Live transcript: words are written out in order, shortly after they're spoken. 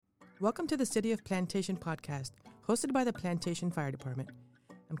Welcome to the City of Plantation podcast, hosted by the Plantation Fire Department.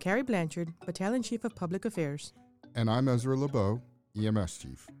 I'm Carrie Blanchard, Battalion Chief of Public Affairs. And I'm Ezra LeBeau, EMS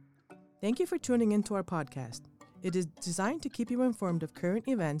Chief. Thank you for tuning into our podcast. It is designed to keep you informed of current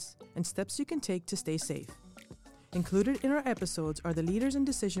events and steps you can take to stay safe. Included in our episodes are the leaders and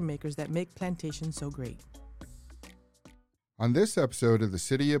decision makers that make Plantation so great. On this episode of the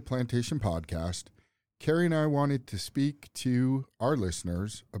City of Plantation podcast, Carrie and I wanted to speak to our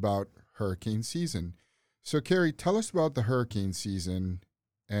listeners about hurricane season. So, Carrie, tell us about the hurricane season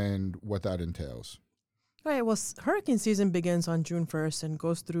and what that entails. All right, well, hurricane season begins on June 1st and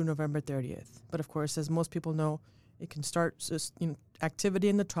goes through November 30th. But of course, as most people know, it can start, activity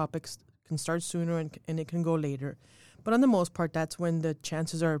in the tropics can start sooner and it can go later. But on the most part, that's when the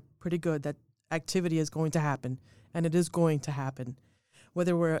chances are pretty good that activity is going to happen, and it is going to happen.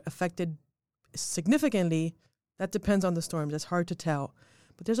 Whether we're affected significantly, that depends on the storms. It's hard to tell.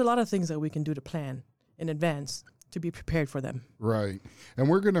 But there's a lot of things that we can do to plan in advance to be prepared for them. Right. And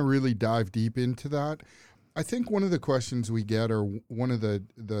we're going to really dive deep into that. I think one of the questions we get, or one of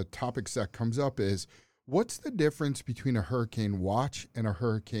the topics that comes up, is what's the difference between a hurricane watch and a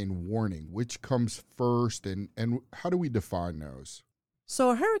hurricane warning? Which comes first, and how do we define those?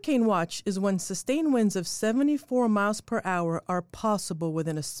 So a hurricane watch is when sustained winds of 74 miles per hour are possible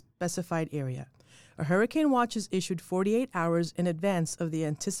within a specified area. A hurricane watch is issued 48 hours in advance of the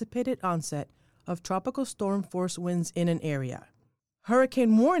anticipated onset of tropical storm force winds in an area.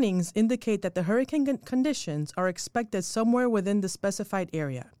 Hurricane warnings indicate that the hurricane conditions are expected somewhere within the specified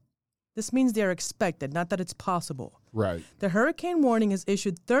area. This means they are expected, not that it's possible. Right. The hurricane warning is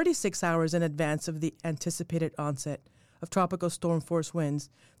issued 36 hours in advance of the anticipated onset of tropical storm force winds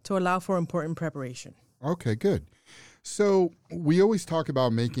to allow for important preparation. Okay, good. So we always talk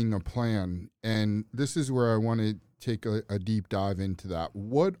about making a plan, and this is where I want to take a deep dive into that.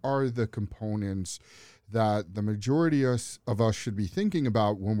 What are the components that the majority of us should be thinking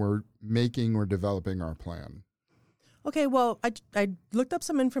about when we're making or developing our plan? Okay, well, I looked up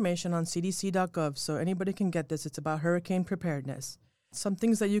some information on cdc.gov, so anybody can get this. It's about hurricane preparedness. Some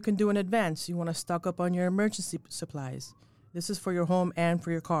things that you can do in advance. You want to stock up on your emergency supplies. This is for your home and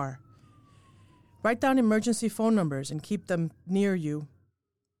for your car. Write down emergency phone numbers and keep them near you.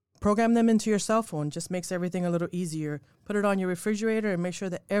 Program them into your cell phone. Just makes everything a little easier. Put it on your refrigerator and make sure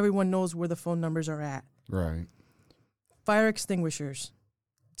that everyone knows where the phone numbers are at. Right. Fire extinguishers.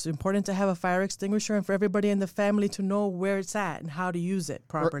 It's important to have a fire extinguisher and for everybody in the family to know where it's at and how to use it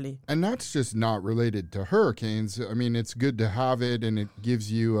properly. And that's just not related to hurricanes. I mean, it's good to have it, and it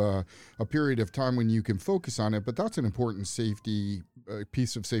gives you a period of time when you can focus on it, but that's an important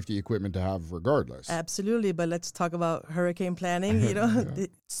piece of safety equipment to have regardless. Absolutely, but let's talk about hurricane planning.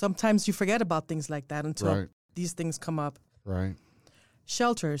 Sometimes you forget about things like that until these things come up. Right.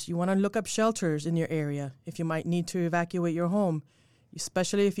 Shelters. You want to look up shelters in your area if you might need to evacuate your home,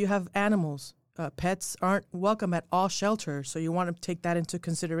 especially if you have animals. Pets aren't welcome at all shelters, so you want to take that into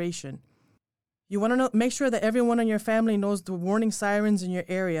consideration. You want to make sure that everyone in your family knows the warning sirens in your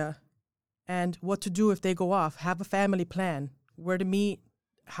area and what to do if they go off. Have a family plan, where to meet,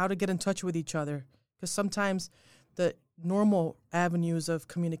 how to get in touch with each other, because sometimes the normal avenues of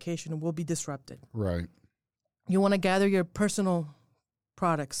communication will be disrupted. Right. You want to gather your personal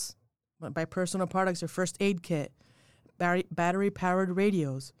products. By personal products, your first aid kit, battery-powered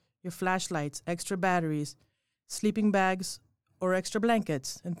radios, your flashlights, extra batteries, sleeping bags, or extra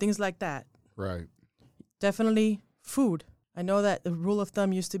blankets, and things like that. Right. Definitely food. I know that the rule of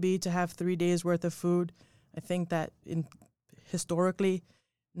thumb used to be to have 3 days' worth of food. I think that historically,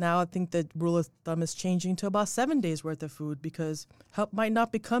 now I think the rule of thumb is changing to about 7 days' worth of food because help might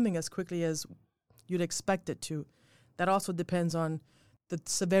not be coming as quickly as you'd expect it to. That also depends on the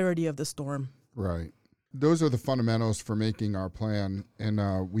severity of the storm. Right. Those are the fundamentals for making our plan,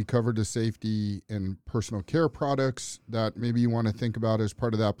 and we covered the safety and personal care products that maybe you want to think about as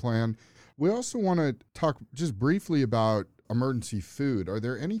part of that plan. We also want to talk just briefly about emergency food. Are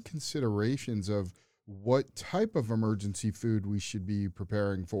there any considerations of what type of emergency food we should be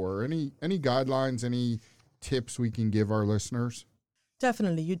preparing for? Any guidelines, any tips we can give our listeners?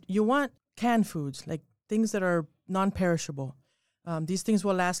 Definitely. You want canned foods, like things that are non-perishable. These things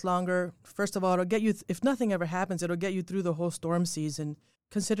will last longer. First of all, it'll get you, if nothing ever happens, it'll get you through the whole storm season.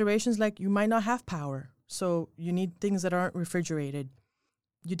 Considerations like you might not have power, so you need things that aren't refrigerated.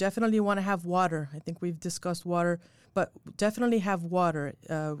 You definitely want to have water. I think we've discussed water, but definitely have water.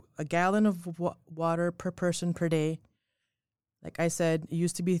 A gallon of water per person per day. Like I said, it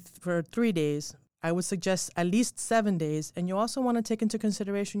used to be for 3 days. I would suggest at least 7 days. And you also want to take into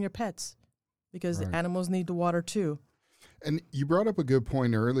consideration your pets because the animals need the water too. And you brought up a good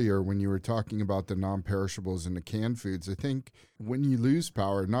point earlier when you were talking about the non-perishables and the canned foods. I think when you lose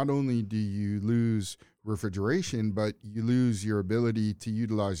power, not only do you lose refrigeration, but you lose your ability to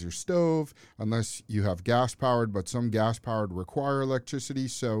utilize your stove unless you have gas-powered, but some gas-powered require electricity.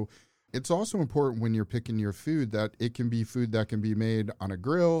 So it's also important when you're picking your food that it can be food that can be made on a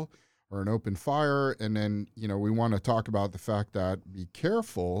grill or an open fire. And then, we want to talk about the fact that be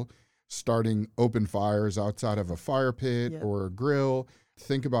careful starting open fires outside of a fire pit or a grill.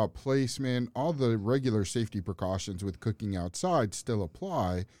 Think about placement. All the regular safety precautions with cooking outside still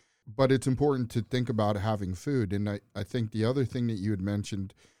apply, but it's important to think about having food. And I think the other thing that you had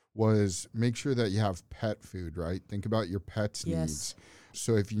mentioned was make sure that you have pet food, right? Think about your pet's needs.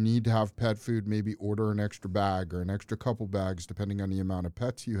 So if you need to have pet food, maybe order an extra bag or an extra couple bags, depending on the amount of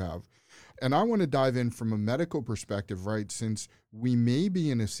pets you have. And I want to dive in from a medical perspective, right? Since we may be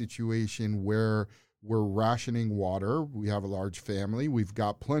in a situation where we're rationing water, we have a large family, we've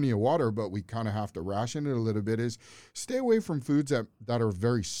got plenty of water, but we kind of have to ration it a little bit, is stay away from foods that are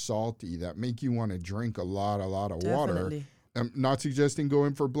very salty, that make you want to drink a lot of water. I'm not suggesting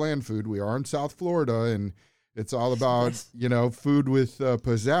going for bland food. We are in South Florida, and it's all about, food with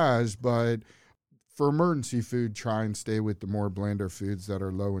pizzazz, but for emergency food, try and stay with the more blander foods that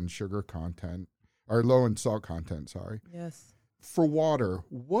are low in sugar content, or low in salt content, sorry. Yes. For water,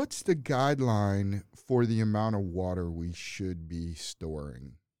 what's the guideline for the amount of water we should be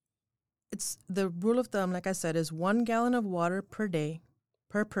storing? It's the rule of thumb, like I said, is 1 gallon of water per day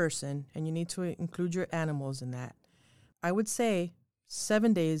per person, and you need to include your animals in that. I would say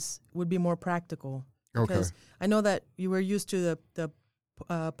 7 days would be more practical. Because I know that you were used to the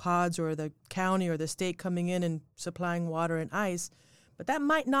pods or the county or the state coming in and supplying water and ice, but that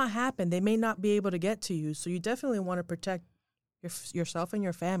might not happen. They may not be able to get to you, so you definitely want to protect yourself and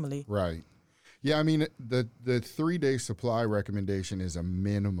your family. Right. Yeah, I mean, the 3-day supply recommendation is a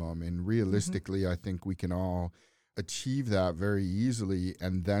minimum, and realistically, I think we can all achieve that very easily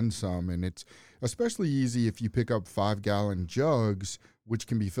and then some. And it's especially easy if you pick up 5-gallon jugs, which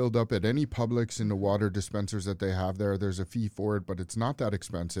can be filled up at any Publix in the water dispensers that they have there. There's a fee for it, but it's not that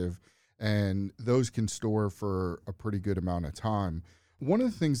expensive, and those can store for a pretty good amount of time. One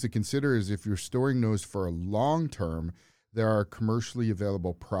of the things to consider is if you're storing those for a long term, there are commercially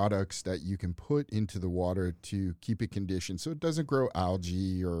available products that you can put into the water to keep it conditioned so it doesn't grow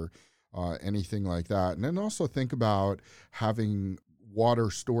algae or anything like that. And then also think about having water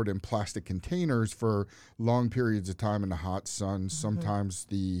stored in plastic containers for long periods of time in the hot sun. Sometimes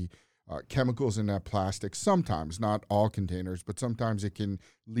the chemicals in that plastic, sometimes, not all containers, but sometimes it can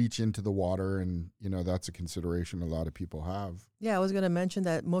leach into the water, and, that's a consideration a lot of people have. Yeah, I was going to mention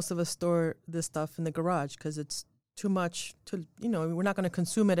that most of us store this stuff in the garage because it's too much to, we're not going to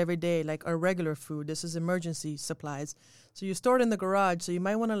consume it every day like our regular food. This is emergency supplies. So you store it in the garage, so you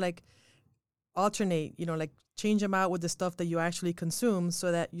might want to alternate, change them out with the stuff that you actually consume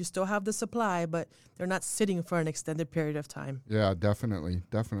so that you still have the supply, but they're not sitting for an extended period of time. Yeah, definitely.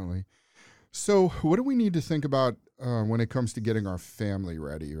 So what do we need to think about when it comes to getting our family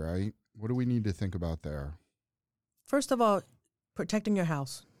ready, right? What do we need to think about there? First of all, protecting your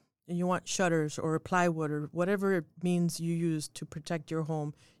house. And you want shutters or plywood or whatever it means you use to protect your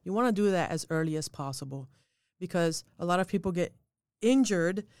home. You want to do that as early as possible because a lot of people get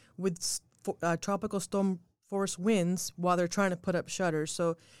injured with tropical storm force winds while they're trying to put up shutters.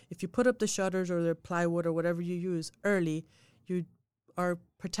 So if you put up the shutters or the plywood or whatever you use early, you are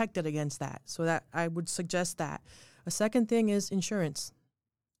protected against that. So that I would suggest that. A second thing is insurance.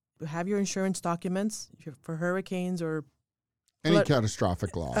 Have your insurance documents for hurricanes or any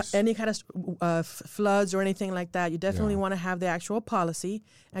catastrophic loss. Any kind of floods or anything like that. You definitely want to have the actual policy,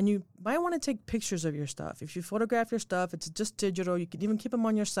 and you might want to take pictures of your stuff. If you photograph your stuff, it's just digital. You can even keep them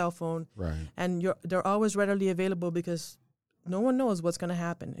on your cell phone. Right. And they're always readily available because no one knows what's going to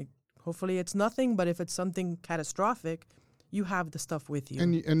happen. Hopefully it's nothing, but if it's something catastrophic, you have the stuff with you.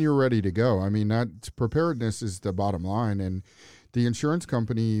 And you're ready to go. I mean, preparedness is the bottom line, and the insurance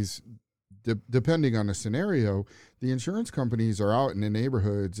companies, depending on the scenario, the insurance companies are out in the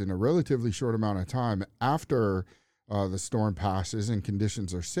neighborhoods in a relatively short amount of time after the storm passes and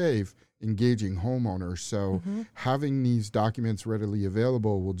conditions are safe, engaging homeowners. So having these documents readily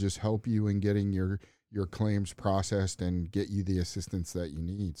available will just help you in getting your claims processed and get you the assistance that you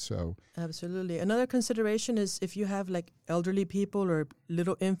need. So absolutely. Another consideration is if you have elderly people or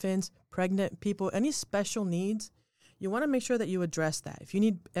little infants, pregnant people, any special needs, you want to make sure that you address that. If you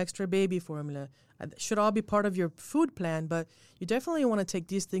need extra baby formula, it should all be part of your food plan, but you definitely want to take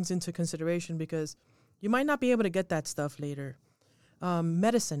these things into consideration because you might not be able to get that stuff later.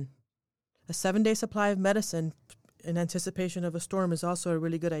 Medicine. A 7-day supply of medicine in anticipation of a storm is also a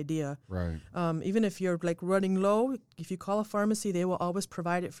really good idea. Right. Even if you're like running low, if you call a pharmacy, they will always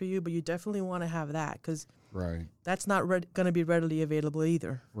provide it for you, but you definitely want to have that because right. that's not going to be readily available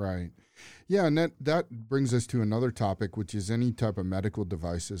either. Right. Yeah, and that brings us to another topic, which is any type of medical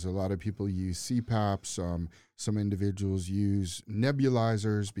devices. A lot of people use CPAPs. Some individuals use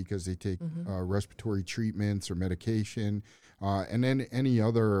nebulizers because they take respiratory treatments or medication. And then any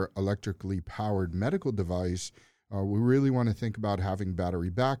other electrically powered medical device, we really want to think about having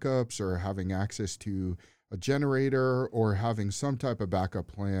battery backups or having access to a generator or having some type of backup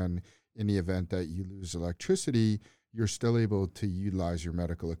plan in the event that you lose electricity. You're still able to utilize your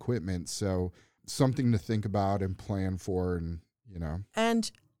medical equipment. So something to think about and plan for, and,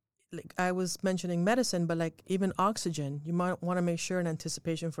 And like I was mentioning medicine, but like even oxygen, you might want to make sure in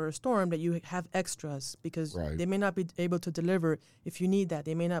anticipation for a storm that you have extras because they may not be able to deliver. If you need that,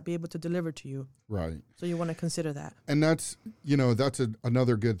 they may not be able to deliver to you. Right. So you want to consider that. And that's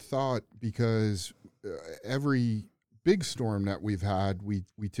another good thought because every big storm that we've had, we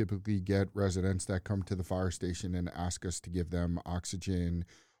typically get residents that come to the fire station and ask us to give them oxygen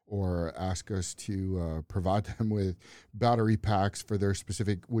or ask us to provide them with battery packs for their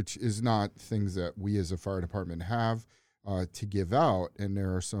specific, which is not things that we as a fire department have to give out. And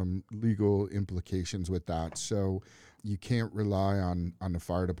there are some legal implications with that. So you can't rely on the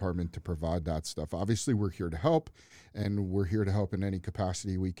fire department to provide that stuff. Obviously, we're here to help, and we're here to help in any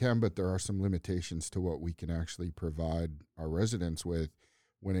capacity we can, but there are some limitations to what we can actually provide our residents with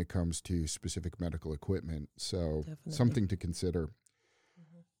when it comes to specific medical equipment. So something to consider.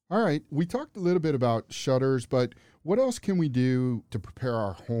 All right, we talked a little bit about shutters, but what else can we do to prepare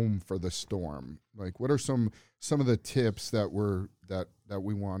our home for the storm? Like, what are some of the tips that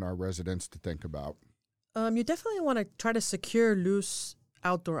we want our residents to think about? You definitely want to try to secure loose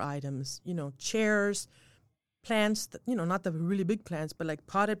outdoor items, chairs, plants, not the really big plants, but like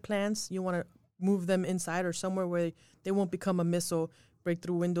potted plants. You want to move them inside or somewhere where they won't become a missile, break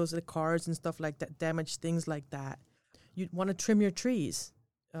through windows of the cars and stuff like that, damage things like that. You want to trim your trees.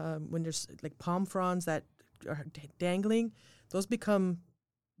 When there's like palm fronds that are dangling, those become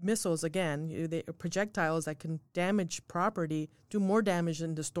missiles again. They are projectiles that can damage property, do more damage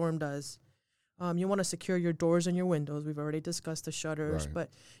than the storm does. You want to secure your doors and your windows. We've already discussed the shutters, but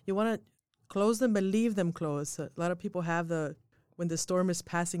you want to close them but leave them closed. A lot of people have when the storm is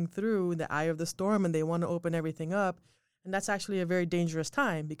passing through the eye of the storm and they want to open everything up. And that's actually a very dangerous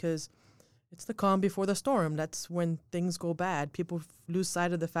time because it's the calm before the storm. That's when things go bad. People lose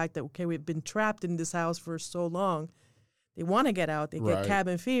sight of the fact that, okay, we've been trapped in this house for so long. They want to get out. They get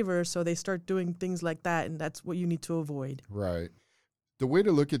cabin fever, so they start doing things like that, and that's what you need to avoid. Right. The way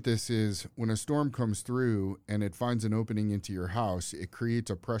to look at this is when a storm comes through and it finds an opening into your house, it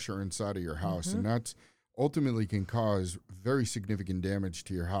creates a pressure inside of your house, and that's ultimately can cause very significant damage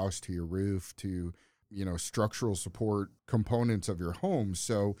to your house, to your roof, to structural support components of your home.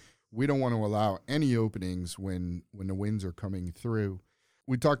 So we don't want to allow any openings when the winds are coming through.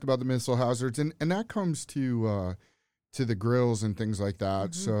 We talked about the missile hazards, and that comes to the grills and things like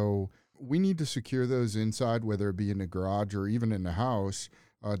that. So we need to secure those inside, whether it be in the garage or even in the house,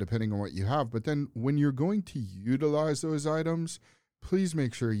 depending on what you have. But then when you're going to utilize those items, please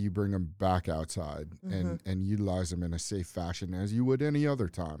make sure you bring them back outside and utilize them in a safe fashion as you would any other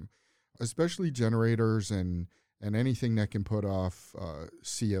time, especially generators and anything that can put off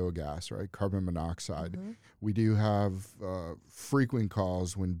CO gas, right? Carbon monoxide. We do have frequent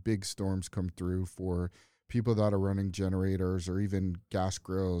calls when big storms come through for people that are running generators or even gas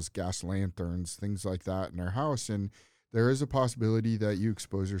grills, gas lanterns, things like that in their house. And there is a possibility that you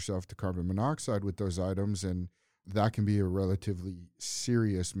expose yourself to carbon monoxide with those items, and that can be a relatively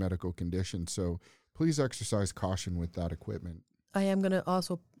serious medical condition. So please exercise caution with that equipment. I am going to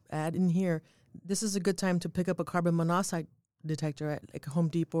also add in here, this is a good time to pick up a carbon monoxide detector at like Home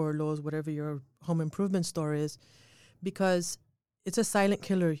Depot or Lowe's, whatever your home improvement store is, because it's a silent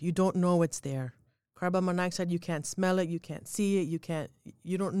killer. You don't know it's there. Carbon monoxide, you can't smell it, you can't see it,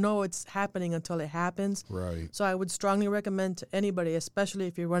 you don't know it's happening until it happens. Right. So I would strongly recommend to anybody, especially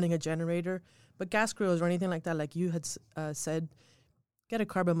if you're running a generator, but gas grills or anything like that, like you had said, get a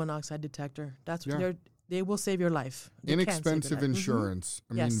carbon monoxide detector. They will save your life. Inexpensive insurance.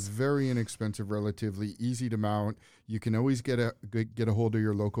 I mean, very inexpensive, relatively easy to mount. You can always get a hold of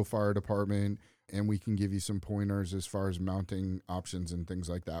your local fire department, and we can give you some pointers as far as mounting options and things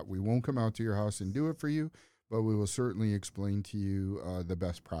like that. We won't come out to your house and do it for you, but we will certainly explain to you the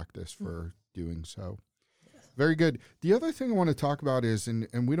best practice for doing so. Yes. Very good. The other thing I want to talk about is, and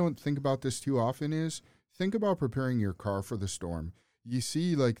we don't think about this too often, is think about preparing your car for the storm. you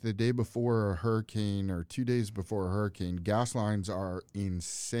see like the day before a hurricane or 2 days before a hurricane, gas lines are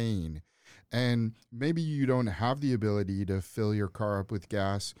insane. And maybe you don't have the ability to fill your car up with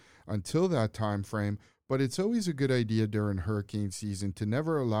gas until that time frame, but it's always a good idea during hurricane season to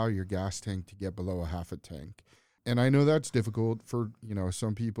never allow your gas tank to get below a half a tank. And I know that's difficult for,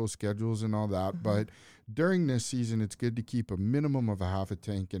 some people's schedules and all that, but during this season, it's good to keep a minimum of a half a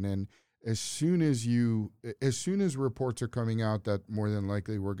tank. And then as soon as reports are coming out that more than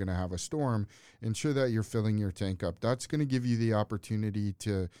likely we're going to have a storm, ensure that you're filling your tank up. That's going to give you the opportunity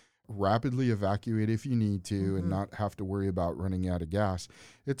to rapidly evacuate if you need to and not have to worry about running out of gas.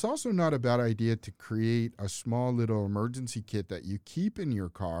 It's also not a bad idea to create a small little emergency kit that you keep in your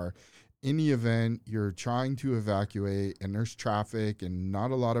car in the event you're trying to evacuate and there's traffic and not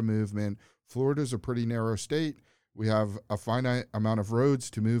a lot of movement. Florida's a pretty narrow state. We have a finite amount of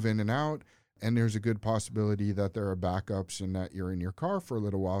roads to move in and out, and there's a good possibility that there are backups and that you're in your car for a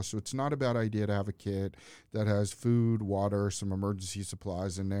little while. So it's not a bad idea to have a kit that has food, water, some emergency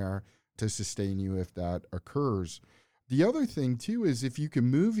supplies in there to sustain you if that occurs. The other thing, too, is if you can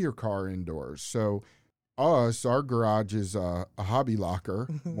move your car indoors. So our garage is a hobby locker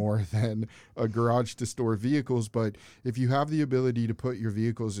more than a garage to store vehicles. But if you have the ability to put your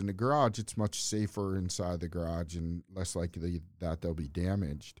vehicles in the garage, it's much safer inside the garage and less likely that they'll be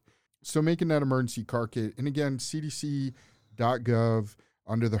damaged. So making that emergency car kit, and again, cdc.gov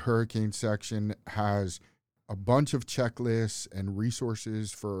under the hurricane section has a bunch of checklists and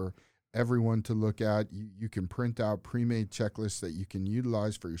resources for everyone to look at. You can print out pre-made checklists that you can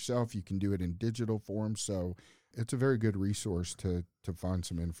utilize for yourself. You can do it in digital form. So it's a very good resource to find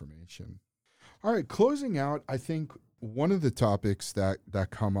some information. All right, closing out, I think one of the topics that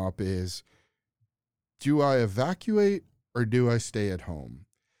come up is, do I evacuate or do I stay at home?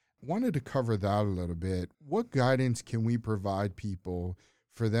 Wanted to cover that a little bit. What guidance can we provide people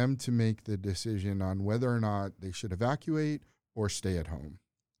for them to make the decision on whether or not they should evacuate or stay at home?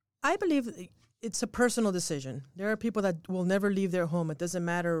 I believe it's a personal decision. There are people that will never leave their home. It doesn't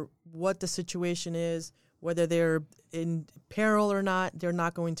matter what the situation is, whether they're in peril or not, they're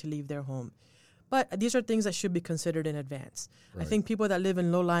not going to leave their home. But these are things that should be considered in advance. Right. I think people that live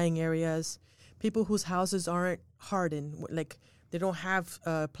in low-lying areas, people whose houses aren't hardened, like they don't have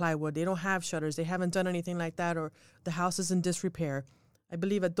plywood, they don't have shutters, they haven't done anything like that, or the house is in disrepair. I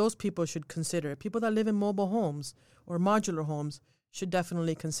believe that those people should consider. People that live in mobile homes or modular homes should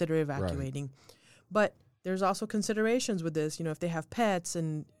definitely consider evacuating. Right. But there's also considerations with this. If they have pets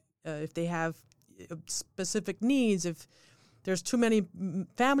and if they have specific needs, if there's too many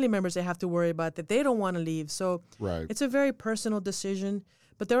family members they have to worry about that they don't want to leave. So It's a very personal decision,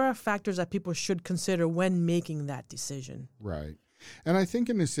 but there are factors that people should consider when making that decision. Right. And I think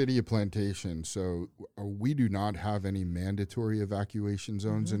in the city of Plantation, so we do not have any mandatory evacuation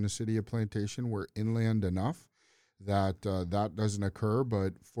zones in the city of Plantation. We're inland enough that that doesn't occur.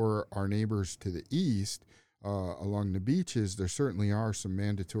 But for our neighbors to the east, along the beaches, there certainly are some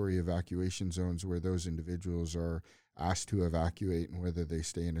mandatory evacuation zones where those individuals are asked to evacuate and whether they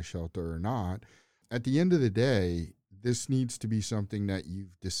stay in a shelter or not. At the end of the day, this needs to be something that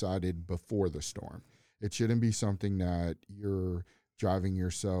you've decided before the storm. It shouldn't be something that you're driving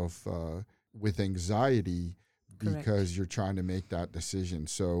yourself with anxiety because you're trying to make that decision.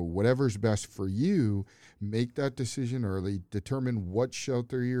 So whatever's best for you, make that decision early. Determine what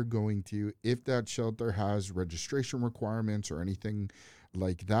shelter you're going to. If that shelter has registration requirements or anything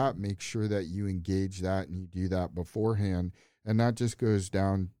like that, make sure that you engage that and you do that beforehand. And that just comes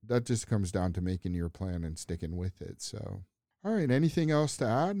down to making your plan and sticking with it. So, all right, anything else to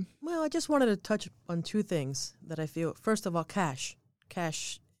add? Well, I just wanted to touch on two things that I feel. First of all, cash.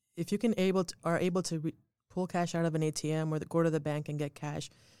 If you are able to pull cash out of an ATM or go to the bank and get cash,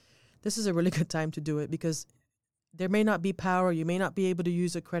 this is a really good time to do it because there may not be power. You may not be able to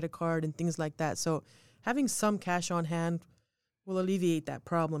use a credit card and things like that. So having some cash on hand will alleviate that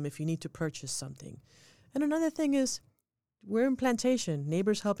problem if you need to purchase something. And another thing is, we're in Plantation,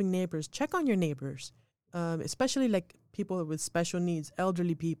 neighbors helping neighbors. Check on your neighbors, especially like people with special needs,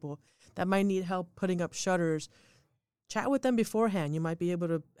 elderly people that might need help putting up shutters. Chat with them beforehand. You might be able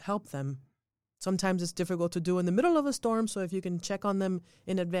to help them. Sometimes it's difficult to do in the middle of a storm, so if you can check on them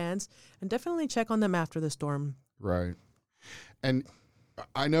in advance, and definitely check on them after the storm. Right. And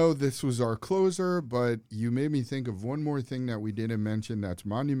I know this was our closer, but you made me think of one more thing that we didn't mention that's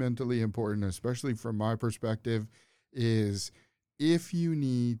monumentally important, especially from my perspective, is if you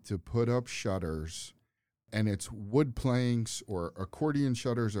need to put up shutters, and it's wood planks or accordion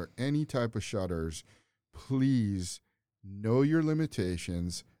shutters or any type of shutters, please know your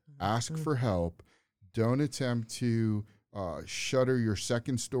limitations, ask for help. Don't attempt to shutter your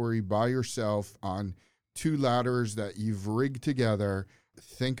second story by yourself on 2 ladders that you've rigged together,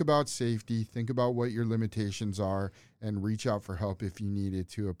 think about safety, think about what your limitations are, and reach out for help if you needed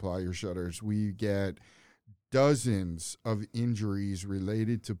to apply your shutters. We get dozens of injuries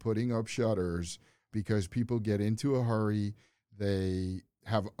related to putting up shutters because people get into a hurry. They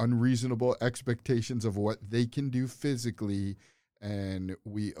have unreasonable expectations of what they can do physically, and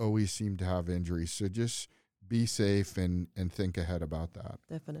we always seem to have injuries. So just be safe and think ahead about that.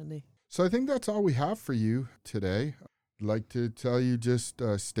 Definitely. So I think that's all we have for you today. I'd like to tell you just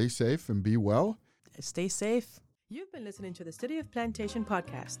stay safe and be well. Stay safe. You've been listening to the City of Plantation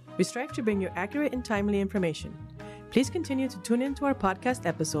podcast. We strive to bring you accurate and timely information. Please continue to tune into our podcast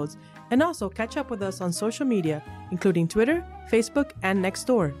episodes and also catch up with us on social media, including Twitter, Facebook, and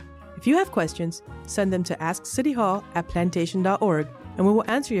Nextdoor. If you have questions, send them to askcityhall@plantation.org and we will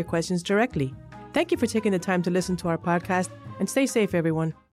answer your questions directly. Thank you for taking the time to listen to our podcast and stay safe, everyone.